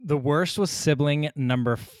The worst was sibling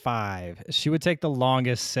number 5. She would take the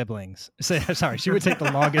longest siblings. Sorry, she would take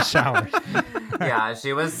the longest showers. Yeah,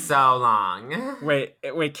 she was so long. Wait,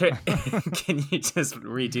 can you just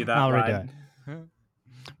redo that I'll line? redo it.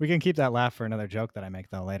 We can keep that laugh for another joke that I make,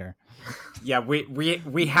 though, later. Yeah,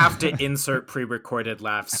 we have to insert pre-recorded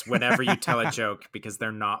laughs whenever you tell a joke because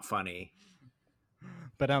they're not funny.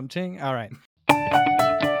 But ching. All right.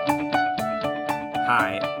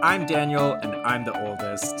 Hi, I'm Daniel, and I'm the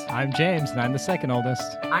oldest. I'm James, and I'm the second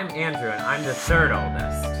oldest. I'm Andrew, and I'm the third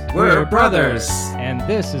oldest. We're brothers. And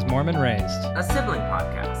this is Mormon Raised, A sibling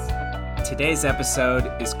podcast. Today's episode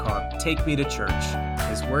is called Take Me to Church,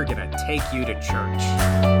 because we're going to take you to church.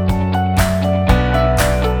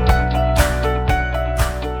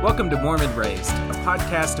 Welcome to Mormon Raised, a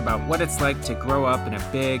podcast about what it's like to grow up in a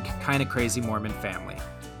big, kind of crazy Mormon family.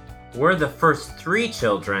 We're the first 3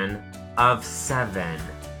 children of 7.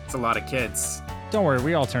 It's a lot of kids. Don't worry,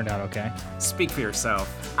 we all turned out okay. Speak for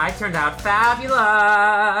yourself. I turned out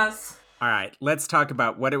fabulous! All right, let's talk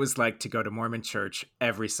about what it was like to go to Mormon church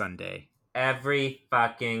every Sunday. Every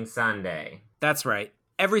fucking Sunday. That's right.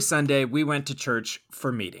 Every Sunday, we went to church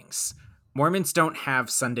for meetings. Mormons don't have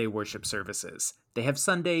Sunday worship services. They have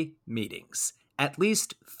Sunday meetings. At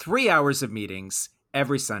least 3 hours of meetings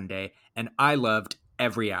every Sunday, and I loved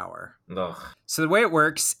every hour. Ugh. So the way it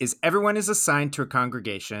works is everyone is assigned to a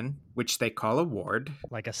congregation, which they call a ward.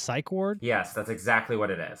 Like a psych ward? Yes, that's exactly what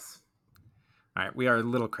it is. All right, we are a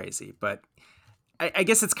little crazy, but I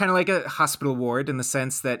guess it's kind of like a hospital ward in the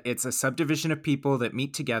sense that it's a subdivision of people that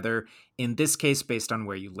meet together, in this case, based on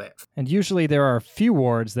where you live. And usually there are a few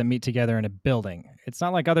wards that meet together in a building. It's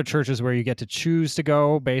not like other churches where you get to choose to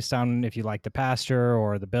go based on if you like the pastor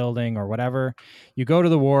or the building or whatever. You go to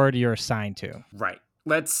the ward you're assigned to. Right.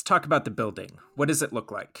 Let's talk about the building. What does it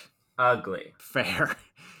look like? Ugly. Fair.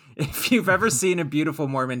 If you've ever seen a beautiful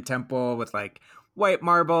Mormon temple with like white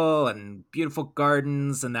marble and beautiful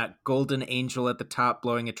gardens and that golden angel at the top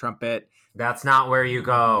blowing a trumpet. That's not where you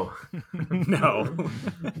go. No.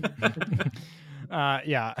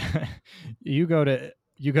 Yeah. You go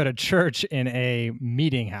to church in a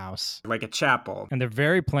meeting house. Like a chapel. And they're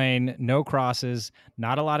very plain, no crosses,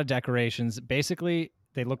 not a lot of decorations. Basically,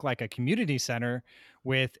 they look like a community center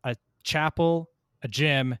with a chapel, a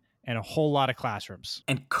gym, and a whole lot of classrooms.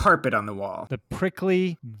 And carpet on the wall. The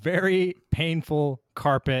prickly, very painful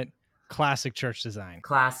carpet, classic church design.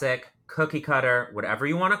 Classic, cookie cutter, whatever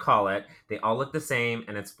you want to call it. They all look the same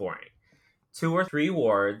and it's boring. 2 or 3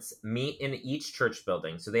 wards meet in each church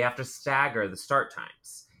building, so they have to stagger the start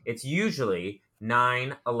times. It's usually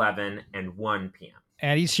 9, 11, and 1 p.m.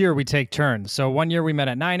 And each year we take turns. So one year we met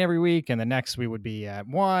at 9 every week, and the next we would be at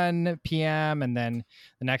 1 p.m., and then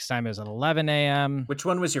the next time it was at 11 a.m. Which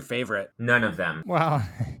one was your favorite? None of them. Well,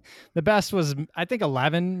 the best was, I think,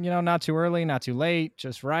 11, not too early, not too late,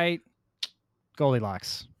 just right.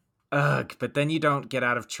 Goldilocks. Ugh, but then you don't get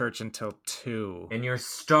out of church until 2. And you're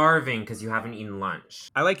starving because you haven't eaten lunch.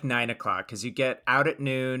 I like 9 o'clock because you get out at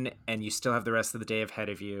noon and you still have the rest of the day ahead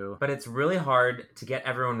of you. But it's really hard to get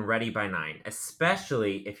everyone ready by 9,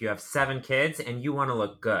 especially if you have 7 kids and you want to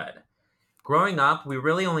look good. Growing up, we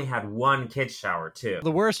really only had 1 kid shower, too. The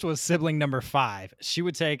worst was sibling number 5. She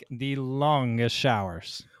would take the longest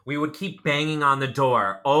showers. We would keep banging on the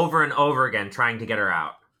door over and over again trying to get her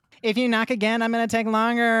out. If you knock again, I'm going to take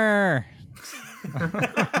longer.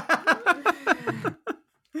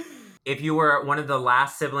 If you were one of the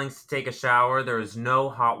last siblings to take a shower, there was no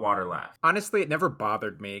hot water left. Honestly, it never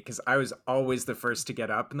bothered me because I was always the first to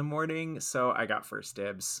get up in the morning, so I got first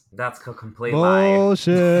dibs. That's a complete lie.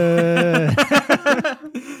 Bullshit.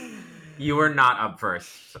 You were not up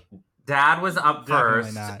first. Dad was up Definitely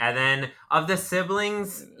first, not. and then of the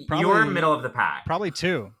siblings, Probably- you were middle of the pack. Probably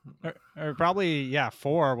 2. Or probably,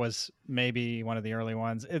 4 was maybe one of the early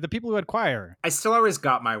ones. The people who had choir. I still always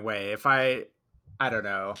got my way. If I don't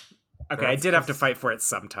know. Okay, I did have to fight for it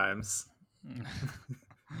sometimes.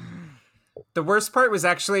 The worst part was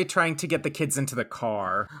actually trying to get the kids into the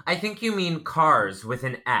car. I think you mean cars with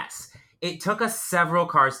an S. It took us several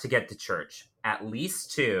cars to get to church. At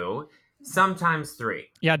least 2, sometimes 3.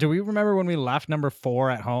 Yeah, do we remember when we left number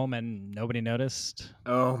 4 at home and nobody noticed?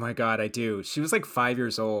 Oh my god, I do. She was like 5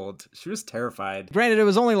 years old. She was terrified. Granted, it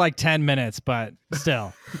was only like 10 minutes, but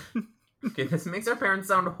still. Okay, this makes our parents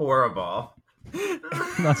sound horrible.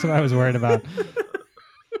 That's what I was worried about.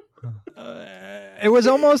 It was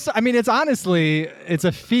almost, it's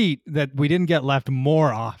a feat that we didn't get left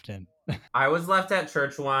more often. I was left at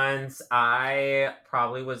church once. I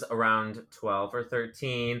probably was around 12 or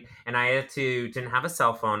 13, and I didn't have a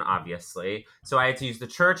cell phone, obviously, so I had to use the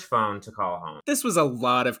church phone to call home. This was a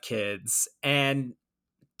lot of kids, and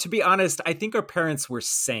To be honest, I think our parents were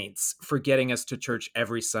saints for getting us to church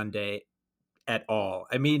every Sunday at all.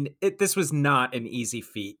 I mean, this was not an easy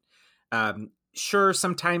feat. Sure,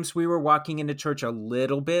 sometimes we were walking into church a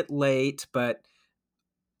little bit late, but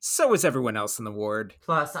so was everyone else in the ward.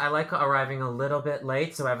 Plus, I like arriving a little bit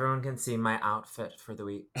late so everyone can see my outfit for the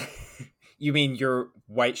week. You mean your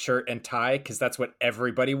white shirt and tie? Because that's what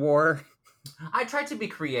everybody wore? I tried to be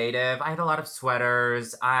creative. I had a lot of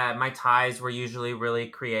sweaters. My ties were usually really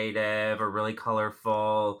creative or really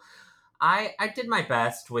colorful. I did my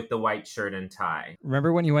best with the white shirt and tie.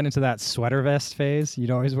 Remember when you went into that sweater vest phase? You'd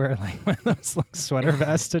always wear like one of those like sweater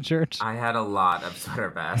vests to church. I had a lot of sweater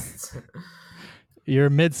vests. Your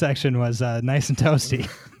midsection was nice and toasty.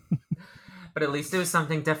 But at least it was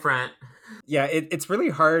something different. Yeah, it's really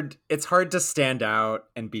hard. It's hard to stand out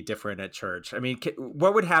and be different at church. I mean,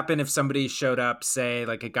 what would happen if somebody showed up, say,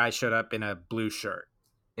 like a guy showed up in a blue shirt?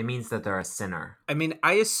 It means that they're a sinner. I mean,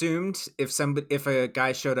 I assumed if a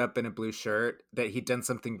guy showed up in a blue shirt that he'd done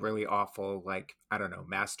something really awful, like, I don't know,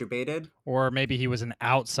 masturbated. Or maybe he was an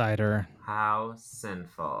outsider. How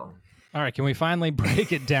sinful. All right, can we finally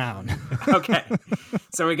break it down? Okay.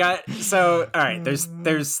 All right,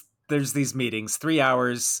 there's these meetings, 3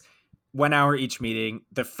 hours, 1 hour each meeting.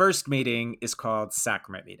 The first meeting is called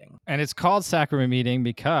sacrament meeting. And it's called sacrament meeting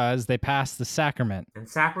because they pass the sacrament. And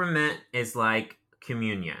sacrament is like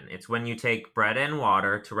communion. It's when you take bread and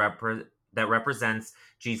water that represents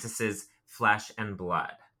Jesus's flesh and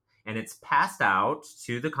blood. And it's passed out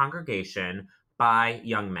to the congregation by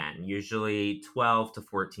young men, usually 12 to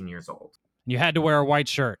 14 years old. You had to wear a white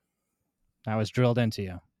shirt. That was drilled into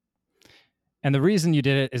you. And the reason you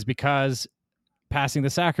did it is because passing the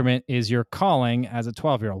sacrament is your calling as a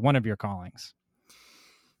 12-year-old, one of your callings.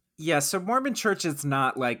 Yeah, so Mormon church is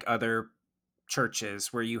not like other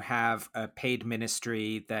churches where you have a paid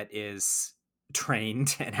ministry that is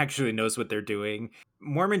trained and actually knows what they're doing.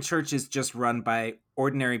 Mormon church is just run by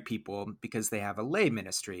ordinary people because they have a lay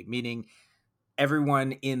ministry, meaning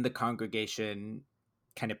everyone in the congregation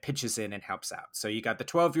kind of pitches in and helps out. So you got the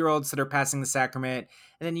 12-year-olds that are passing the sacrament,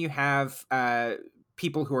 and then you have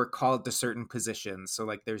people who are called to certain positions. So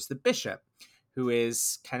like there's the bishop who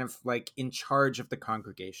is kind of like in charge of the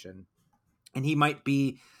congregation. And he might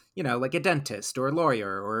be, like a dentist or a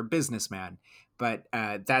lawyer or a businessman, but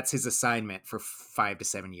that's his assignment for 5 to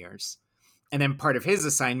 7 years. And then part of his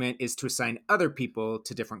assignment is to assign other people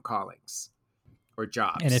to different callings or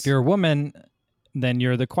jobs. And if you're a woman, then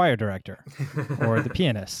you're the choir director or the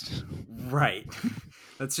pianist. Right.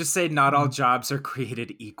 Let's just say not all jobs are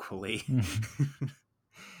created equally.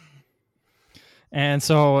 And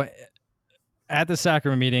so at the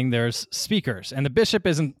sacrament meeting, there's speakers, and the bishop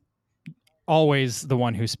isn't always the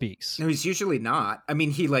one who speaks. No, he's usually not. I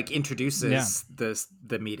mean, he introduces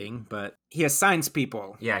the meeting, but he assigns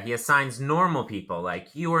people. Yeah, he assigns normal people like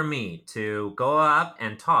you or me to go up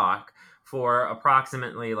and talk for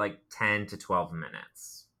approximately 10 to 12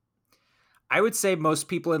 minutes. I would say most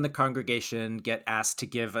people in the congregation get asked to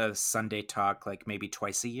give a Sunday talk maybe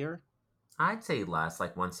twice a year. I'd say less,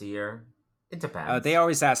 once a year. It depends. They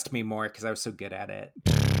always asked me more because I was so good at it.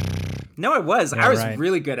 No, I was. Yeah, I was right.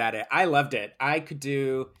 really good at it. I loved it. I could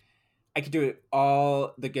do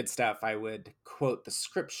all the good stuff. I would quote the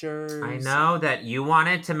scriptures. I know that you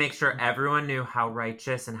wanted to make sure everyone knew how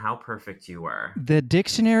righteous and how perfect you were. The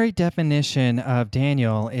dictionary definition of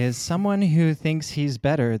Daniel is someone who thinks he's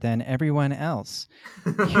better than everyone else.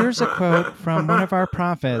 Here's a quote from one of our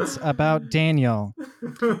prophets about Daniel.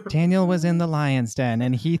 Daniel was in the lion's den,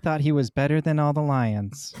 and he thought he was better than all the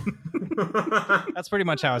lions. That's pretty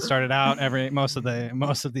much how it started out. Most of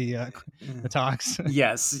the talks.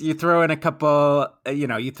 Yes, you throw in a couple.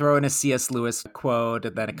 You throw in a C.S. Lewis quote,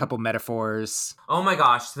 and then a couple metaphors. Oh my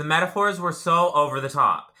gosh, the metaphors were so over the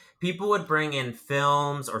top. People would bring in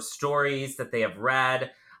films or stories that they have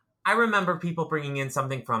read. I remember people bringing in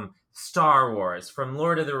something from Star Wars, from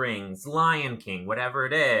Lord of the Rings, Lion King, whatever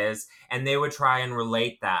it is, and they would try and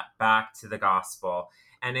relate that back to the gospel.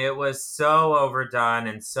 And it was so overdone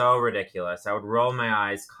and so ridiculous. I would roll my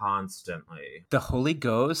eyes constantly. The Holy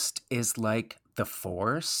Ghost is like the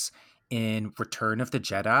Force in Return of the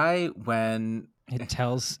Jedi when it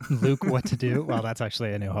tells Luke what to do. Well, that's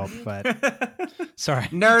actually A New Hope, but sorry.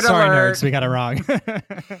 Nerd sorry, alert. Nerds, we got it wrong.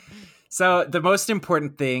 So the most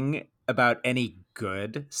important thing about any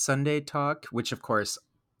good Sunday talk, which of course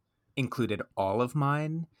included all of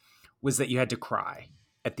mine, was that you had to cry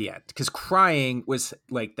at the end, because crying was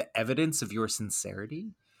the evidence of your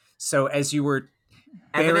sincerity. So as you were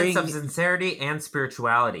evidence of sincerity and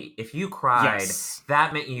spirituality. If you cried, yes,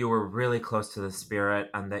 that meant you were really close to the spirit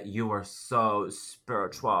and that you were so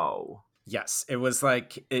spiritual. Yes, it was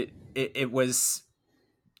like it was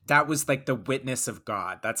that was like the witness of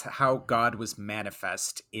God. That's how God was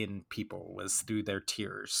manifest in people, was through their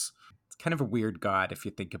tears. It's kind of a weird God if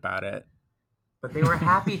you think about it. But they were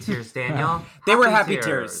happy tears, Daniel. They were happy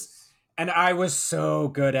tears. And I was so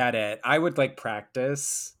good at it. I would like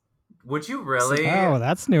practice. Would you really? Oh,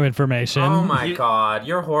 that's new information. Oh my God,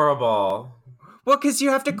 you're horrible. Well, because you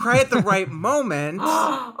have to cry at the right moment.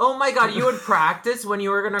 Oh my God, you would practice when you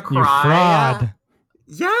were gonna You cry? fraud.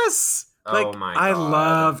 Yes. Oh my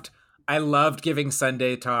God. I loved giving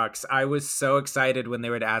Sunday talks. I was so excited when they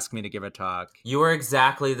would ask me to give a talk. You were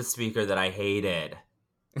exactly the speaker that I hated.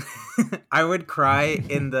 I would cry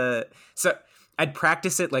so I'd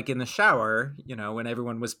practice it like in the shower, when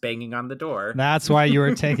everyone was banging on the door. That's why you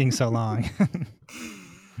were taking so long.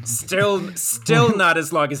 Still not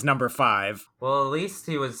as long as number 5. Well, at least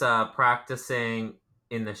he was practicing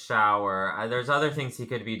in the shower. There's other things he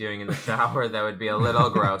could be doing in the shower that would be a little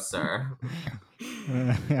grosser.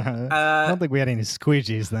 I don't think we had any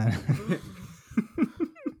squeegees then.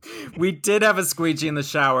 We did have a squeegee in the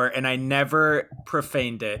shower, and I never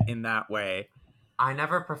profaned it in that way. I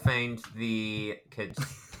never profaned the kids.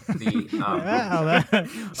 Wow, that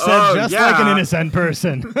said just like an innocent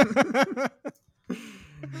person.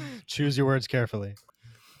 Choose your words carefully.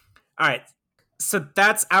 All right. So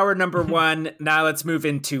that's our number 1. Now let's move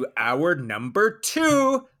into our number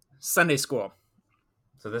 2, Sunday school.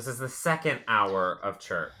 So this is the second hour of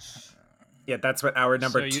church. Yeah, that's what our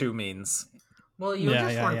number 2 means. Well, you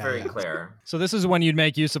weren't very clear. So this is when you'd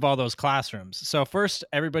make use of all those classrooms. So first,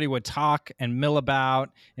 everybody would talk and mill about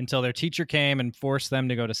until their teacher came and forced them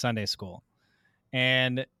to go to Sunday school.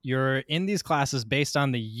 And you're in these classes based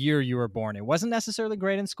on the year you were born. It wasn't necessarily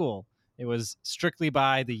grade in school. It was strictly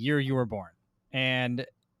by the year you were born. And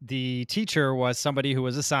the teacher was somebody who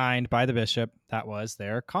was assigned by the bishop. That was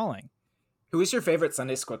their calling. Who was your favorite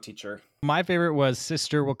Sunday school teacher? My favorite was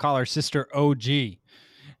we'll call her Sister OG.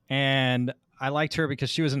 And I liked her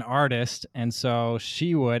because she was an artist, and so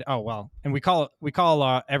she would. And we call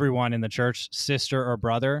everyone in the church sister or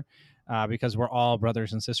brother, because we're all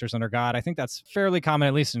brothers and sisters under God. I think that's fairly common,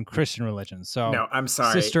 at least in Christian religion. So no, I'm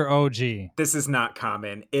sorry, Sister OG. This is not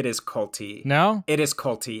common. It is culty. No, it is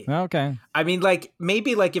culty. Okay. I mean, like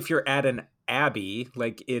maybe like if you're at an abbey,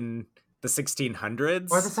 like in the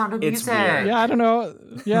 1600s, or the Sound of Music. Weird. Yeah, I don't know.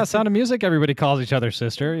 Yeah, Sound of Music. Everybody calls each other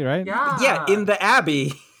sister, right? Yeah, in the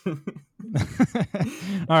abbey.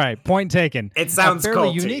 All right, point taken. It sounds a fairly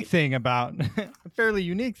culty. unique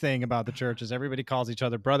thing about the church is everybody calls each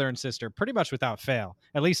other brother and sister pretty much without fail,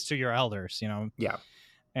 at least to your elders, Yeah.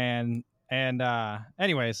 And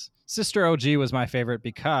anyways, Sister OG was my favorite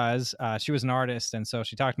because she was an artist, and so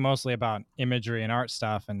she talked mostly about imagery and art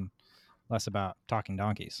stuff and less about talking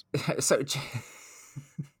donkeys. So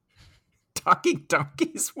talking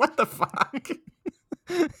donkeys? What the fuck?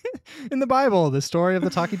 In the Bible, the story of the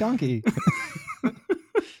talking donkey.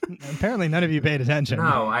 Apparently none of you paid attention.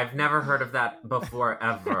 No, I've never heard of that before,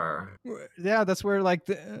 ever. Yeah, that's where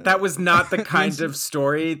that was not the kind of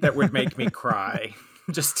story that would make me cry.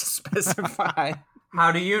 Just to specify.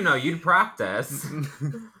 How do you know? You'd practice.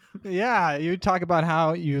 Yeah, you talk about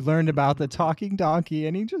how you learned about the talking donkey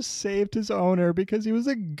and he just saved his owner because he was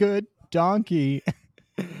a good donkey.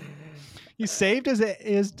 He saved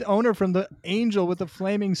his owner from the angel with the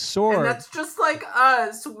flaming sword. And that's just like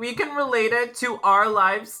us. We can relate it to our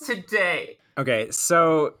lives today. Okay,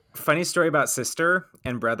 so funny story about sister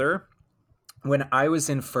and brother. When I was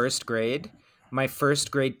in first grade, my first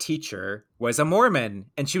grade teacher was a Mormon,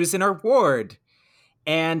 and she was in our ward.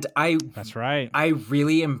 And That's right. I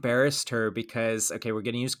really embarrassed her because, okay, we're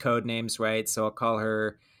going to use code names, right? So I'll call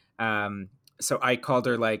her, so I called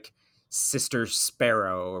her like Sister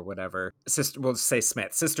Sparrow or whatever. We'll say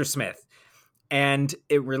Smith, Sister Smith. And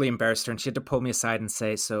it really embarrassed her. And she had to pull me aside and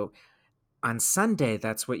say, so on Sunday,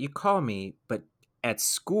 that's what you call me. But at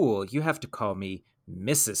school, you have to call me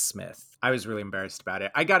Mrs. Smith. I was really embarrassed about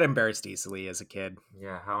it. I got embarrassed easily as a kid.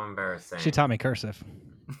 Yeah, how embarrassing. She taught me cursive.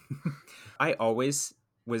 I always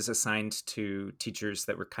was assigned to teachers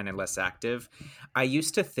that were kind of less active. I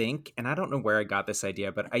used to think, and I don't know where I got this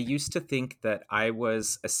idea, but I used to think that I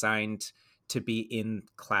was assigned to be in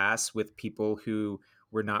class with people who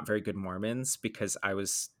were not very good Mormons because I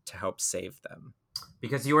was to help save them.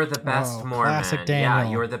 Because you were the best Mormon. Classic Daniel.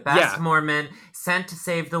 Yeah, you were the best Mormon sent to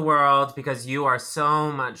save the world because you are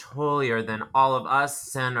so much holier than all of us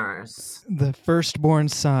sinners. The firstborn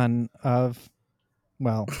son of,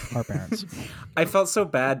 well, our parents. I felt so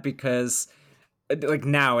bad because, like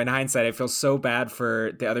now in hindsight, I feel so bad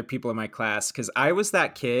for the other people in my class because I was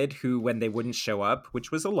that kid who, when they wouldn't show up,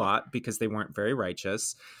 which was a lot because they weren't very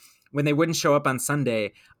righteous, when they wouldn't show up on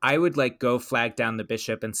Sunday, I would like go flag down the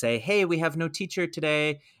bishop and say, hey, we have no teacher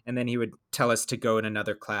today. And then he would tell us to go in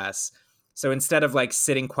another class. So instead of like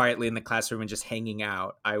sitting quietly in the classroom and just hanging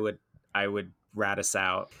out, I would rat us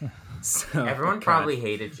out. So, Everyone probably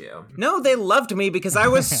hated you. No, they loved me because I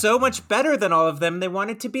was so much better than all of them. They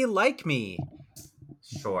wanted to be like me.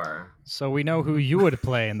 Sure. So we know who you would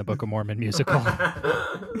play in the Book of Mormon musical.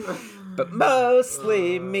 But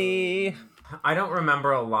mostly me. I don't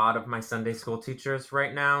remember a lot of my Sunday school teachers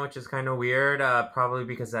right now, which is kind of weird, probably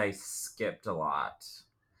because I skipped a lot.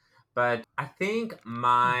 But I think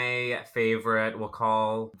my favorite, we'll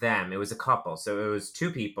call them, it was a couple, so it was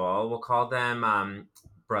two people. We'll call them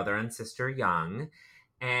Brother and Sister Young.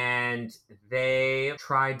 And they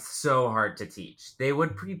tried so hard to teach. They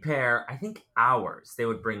would prepare, I think, hours. They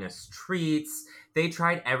would bring us treats. They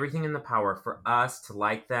tried everything in the power for us to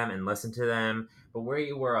like them and listen to them. But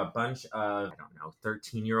we were a bunch of,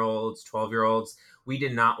 13-year-olds, 12-year-olds. We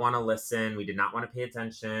did not want to listen. We did not want to pay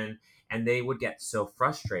attention. And they would get so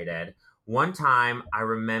frustrated. One time, I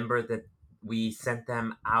remember that we sent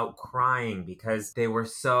them out crying because they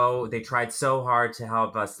tried so hard to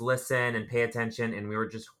help us listen and pay attention, and we were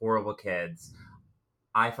just horrible kids.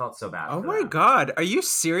 I felt so bad. Oh for my them. God. Are you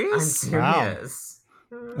serious? I'm serious.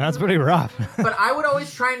 That's pretty rough. But I would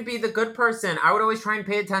always try and be the good person. I would always try and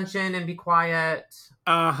pay attention and be quiet.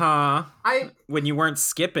 Uh-huh. I When you weren't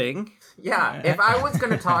skipping. Yeah, if I was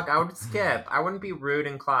going to talk, I would skip. I wouldn't be rude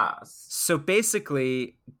in class. So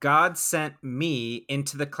basically, God sent me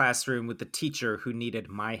into the classroom with the teacher who needed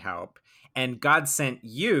my help. And God sent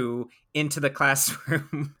you into the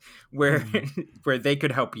classroom where they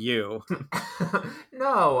could help you.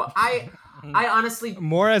 No, I honestly...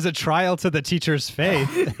 More as a trial to the teacher's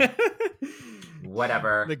faith.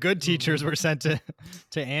 Whatever. The good teachers were sent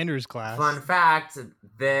to Andrew's class. Fun fact,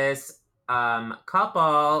 this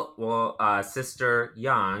couple, Sister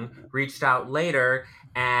Young, reached out later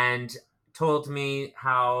and told me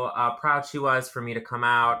how proud she was for me to come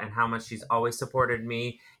out and how much she's always supported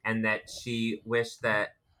me, and that she wishes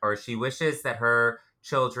that her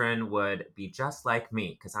children would be just like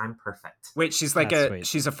me because I'm perfect. Wait, she's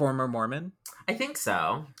a former Mormon? I think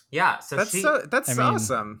so. Yeah. So that's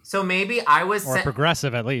awesome. So maybe I was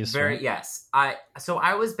progressive at least. Very right? yes. I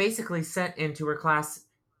was basically sent into her class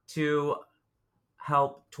to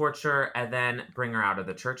help torture and then bring her out of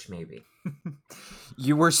the church, maybe.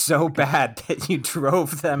 You were so bad that you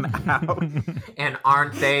drove them out. And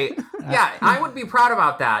aren't they? Yeah, I would be proud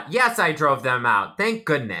about that. Yes, I drove them out. Thank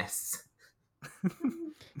goodness.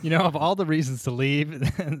 Of all the reasons to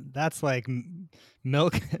leave, that's like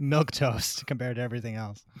milk toast compared to everything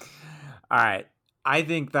else. All right. I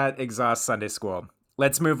think that exhausts Sunday school.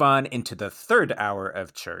 Let's move on into the third hour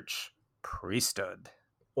of church, priesthood.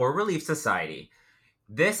 Or Relief Society.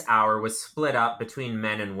 This hour was split up between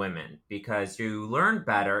men and women because you learn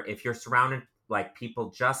better if you're surrounded like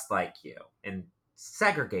people just like you and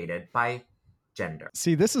segregated by gender.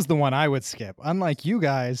 See, this is the one I would skip. Unlike you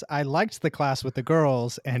guys, I liked the class with the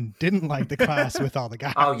girls and didn't like the class with all the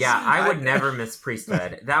guys. Oh yeah, I would never miss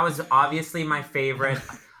priesthood. That was obviously my favorite.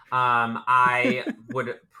 I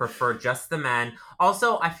would prefer just the men.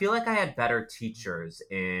 Also, I feel like I had better teachers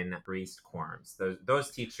in priest quorums.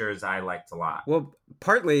 Those teachers I liked a lot. Well,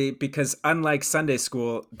 partly because unlike Sunday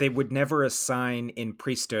school, they would never assign in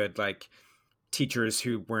priesthood like teachers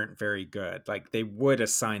who weren't very good. Like they would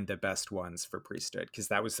assign the best ones for priesthood because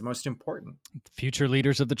that was the most important. Future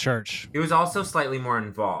leaders of the church. It was also slightly more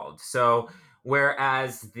involved. So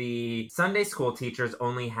whereas the Sunday school teachers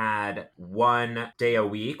only had one day a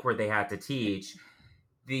week where they had to teach,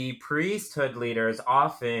 the priesthood leaders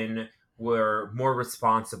often were more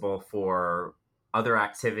responsible for other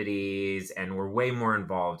activities and were way more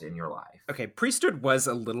involved in your life. Okay, priesthood was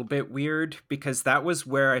a little bit weird because that was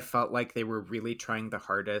where I felt like they were really trying the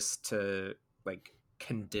hardest to like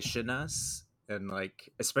condition us, and like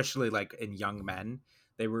especially like in young men.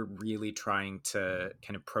 They were really trying to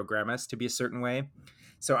kind of program us to be a certain way.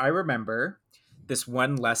 So I remember this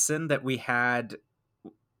one lesson that we had,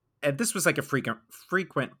 and this was like a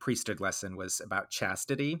frequent priesthood lesson, was about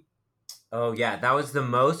chastity. Oh, yeah. That was the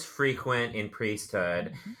most frequent in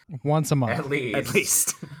priesthood. Once a month. At least.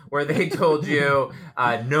 least. Where they told you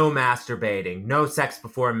no masturbating, no sex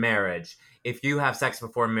before marriage. If you have sex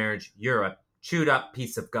before marriage, you're a chewed up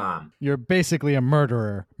piece of gum. You're basically a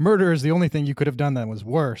murderer. Murder is the only thing you could have done that was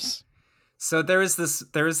worse. So there was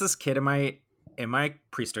this kid in my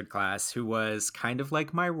priesthood class who was kind of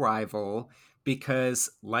like my rival because,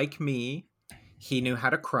 like me, he knew how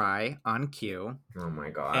to cry on cue. Oh my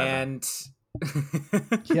God. And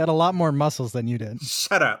he had a lot more muscles than you did.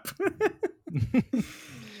 Shut up.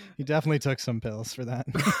 He definitely took some pills for that.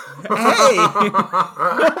 Hey!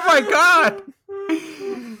 Oh my God!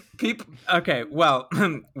 Okay, well,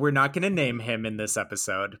 we're not going to name him in this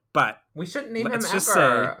episode, but We shouldn't name him let's ever. just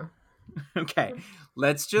say, okay,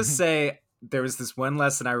 let's just say there was this one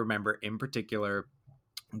lesson I remember in particular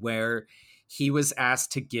where he was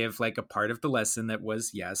asked to give like a part of the lesson that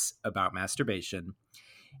was, yes, about masturbation.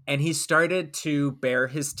 And he started to bear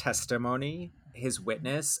his testimony, his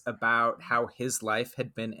witness about how his life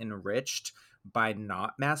had been enriched by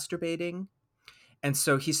not masturbating. And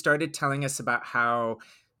so he started telling us about how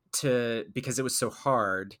because it was so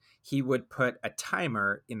hard, he would put a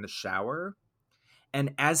timer in the shower.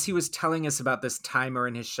 And as he was telling us about this timer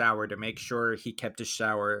in his shower to make sure he kept his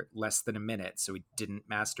shower less than a minute so he didn't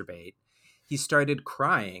masturbate, he started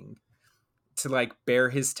crying to like bear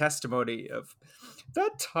his testimony of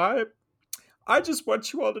that time. I just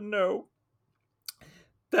want you all to know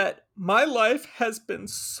that my life has been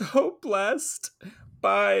so blessed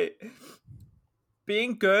by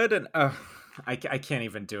being good, and I can't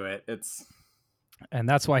even do it. It's And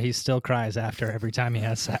that's why he still cries after every time he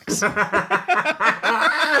has sex.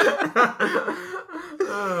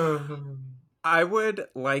 I would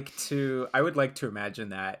like to imagine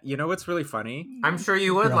that. You know what's really funny? I'm sure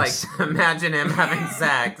you would like to imagine him having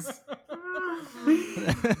sex.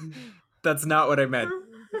 That's not what I meant.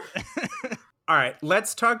 All right,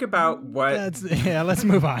 let's talk about what... let's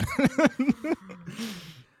move on.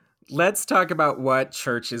 Let's talk about what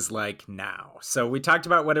church is like now. So we talked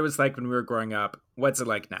about what it was like when we were growing up. What's it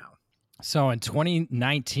like now? So in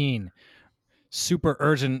 2019, super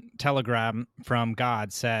urgent telegram from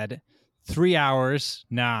God said, 3 hours,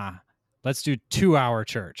 nah, let's do 2-hour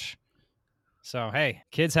church. So, hey,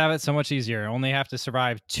 kids have it so much easier. Only have to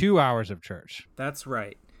survive 2 hours of church. That's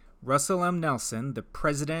right. Russell M. Nelson, the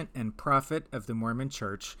president and prophet of the Mormon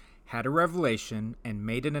Church, had a revelation and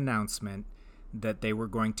made an announcement that they were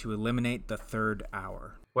going to eliminate the 3rd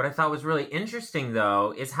hour. What I thought was really interesting,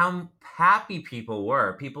 though, is how happy people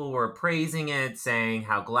were. People were praising it, saying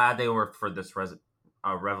how glad they were for this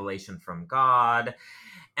revelation from God.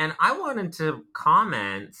 And I wanted to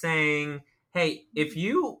comment saying, hey, if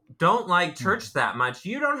you don't like church that much,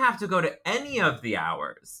 you don't have to go to any of the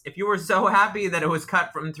hours. If you were so happy that it was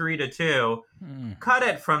cut from 3 to 2, cut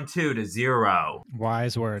it from 2 to 0.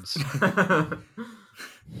 Wise words.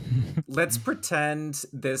 Let's pretend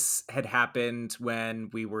this had happened when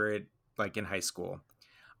we were like in high school.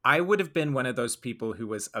 I would have been one of those people who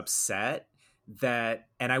was upset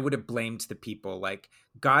and I would have blamed the people. Like,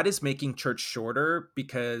 God is making church shorter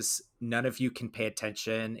because none of you can pay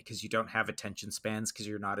attention because you don't have attention spans because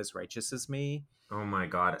you're not as righteous as me. Oh my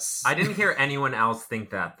God. I didn't hear anyone else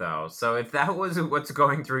think that, though. So if that was what's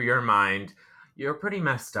going through your mind, you're pretty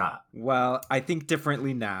messed up. Well, I think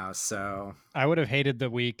differently now, so... I would have hated the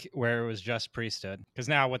week where it was just priesthood. Because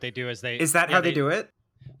now what they do is they... Is that how they do it?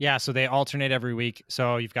 Yeah, so they alternate every week.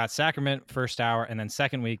 So you've got sacrament first hour, and then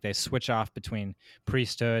second week they switch off between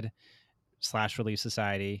priesthood / Relief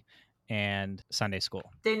Society and Sunday school.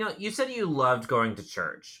 Daniel, you said you loved going to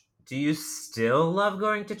church. Do you still love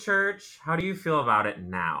going to church? How do you feel about it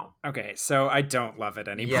now? Okay, so I don't love it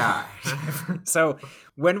anymore. Yeah. So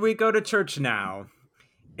when we go to church now,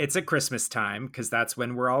 it's at Christmas time because that's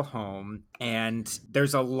when we're all home. And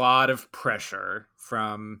there's a lot of pressure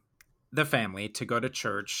from the family to go to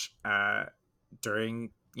church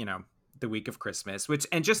during, the week of Christmas.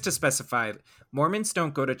 And just to specify, Mormons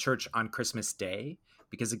don't go to church on Christmas Day.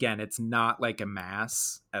 Because again, it's not like a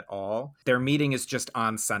mass at all. Their meeting is just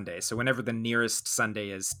on Sunday. So whenever the nearest Sunday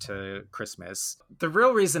is to Christmas. The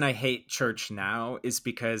real reason I hate church now is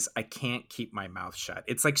because I can't keep my mouth shut.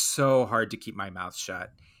 It's like so hard to keep my mouth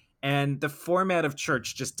shut. And the format of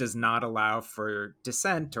church just does not allow for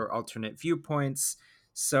dissent or alternate viewpoints.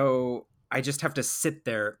 So I just have to sit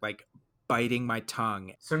there like biting my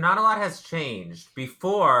tongue. So not a lot has changed.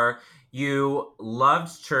 Before, you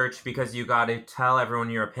loved church because you got to tell everyone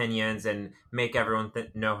your opinions and make everyone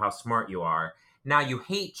know how smart you are. Now you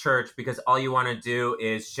hate church because all you want to do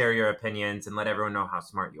is share your opinions and let everyone know how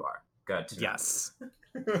smart you are. Good. Yes.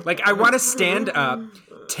 Like, I want to stand up,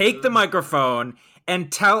 take the microphone, and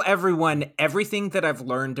tell everyone everything that I've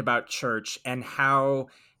learned about church and how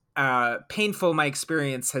painful my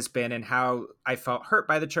experience has been and how I felt hurt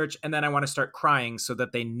by the church, and then I want to start crying so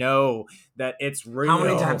that they know that it's real. How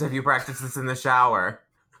many times have you practiced this in the shower?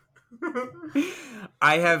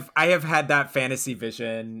 I have had that fantasy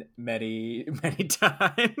vision many, many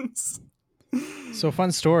times. So,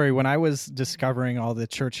 fun story, when I was discovering all the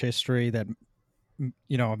church history that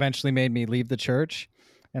eventually made me leave the church,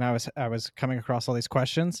 and I was coming across all these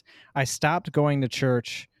questions, I stopped going to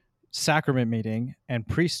church sacrament meeting and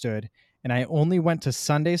priesthood, and I only went to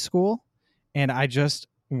Sunday school, and I just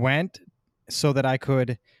went so that I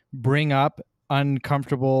could bring up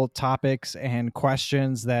uncomfortable topics and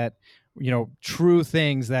questions that, true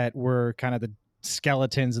things that were kind of the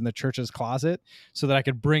skeletons in the church's closet, so that I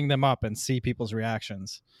could bring them up and see people's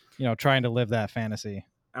reactions, trying to live that fantasy.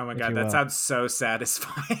 Oh my God, that sounds so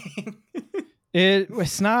satisfying.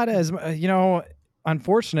 It's not as,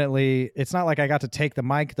 unfortunately, it's not like I got to take the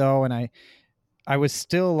mic though. And I was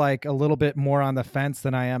still like a little bit more on the fence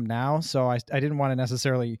than I am now. So I didn't want to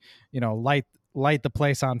necessarily, light the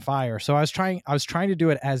place on fire. So I was trying to do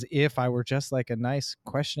it as if I were just like a nice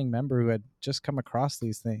questioning member who had just come across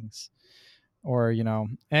these things, or,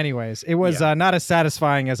 anyways, it was not as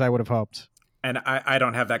satisfying as I would have hoped. And I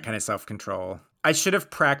don't have that kind of self-control. I should have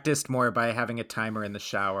practiced more by having a timer in the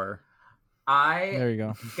shower. There you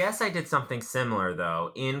go. Guess I did something similar,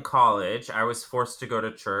 though. In college, I was forced to go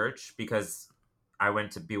to church because I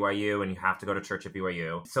went to BYU, and you have to go to church at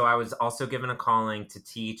BYU. So I was also given a calling to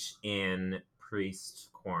teach in priest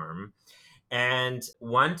quorum. And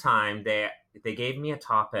one time they gave me a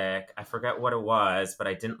topic. I forget what it was, but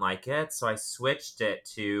I didn't like it. So I switched it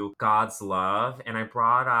to God's love. And I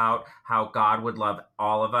brought out how God would love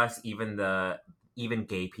all of us, even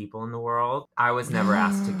gay people in the world. I was never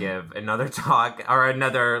asked to give another talk or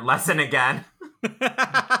another lesson again.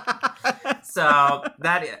 So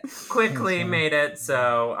that quickly made it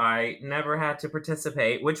so I never had to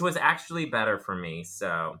participate, which was actually better for me.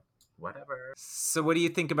 So whatever. So what do you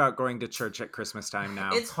think about going to church at Christmas time now?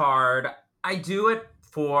 It's hard. I do it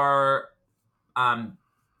for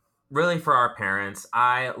really for our parents.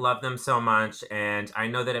 I love them so much, and I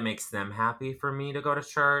know that it makes them happy for me to go to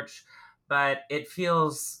church, but it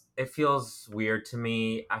feels weird to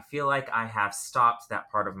me. I feel like I have stopped that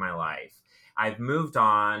part of my life. I've moved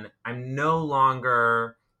on. I'm no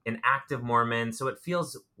longer an active Mormon, so it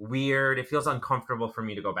feels weird. It feels uncomfortable for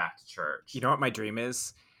me to go back to church. You know what my dream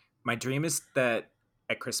is? My dream is that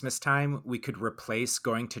at Christmas time, we could replace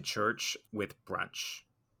going to church with brunch.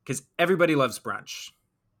 Because everybody loves brunch.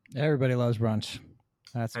 Everybody loves brunch.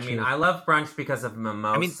 That's true. I mean, I love brunch because of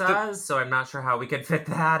mimosas, so I'm not sure how we could fit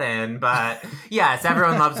that in. But yes,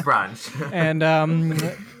 everyone loves brunch. And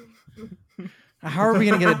how are we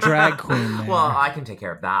going to get a drag queen there? Well, I can take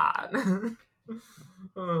care of that.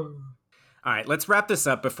 All right, let's wrap this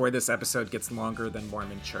up before this episode gets longer than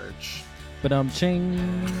Mormon church.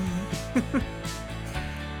 Ba-dum-ching.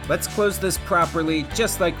 Let's close this properly,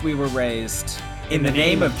 just like we were raised. In the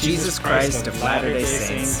name of Jesus Christ of Latter-day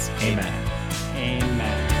Saints. Amen.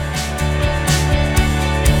 Amen.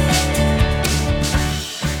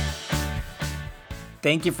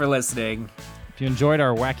 Thank you for listening. If you enjoyed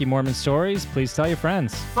our wacky Mormon stories, please tell your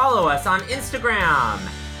friends. Follow us on Instagram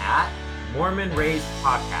at Mormon Raised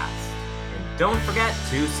Podcast. And don't forget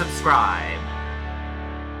to subscribe.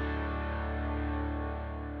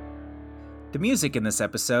 The music in this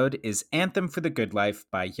episode is Anthem for the Good Life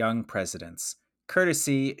by Young Presidents,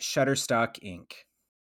 courtesy Shutterstock Inc.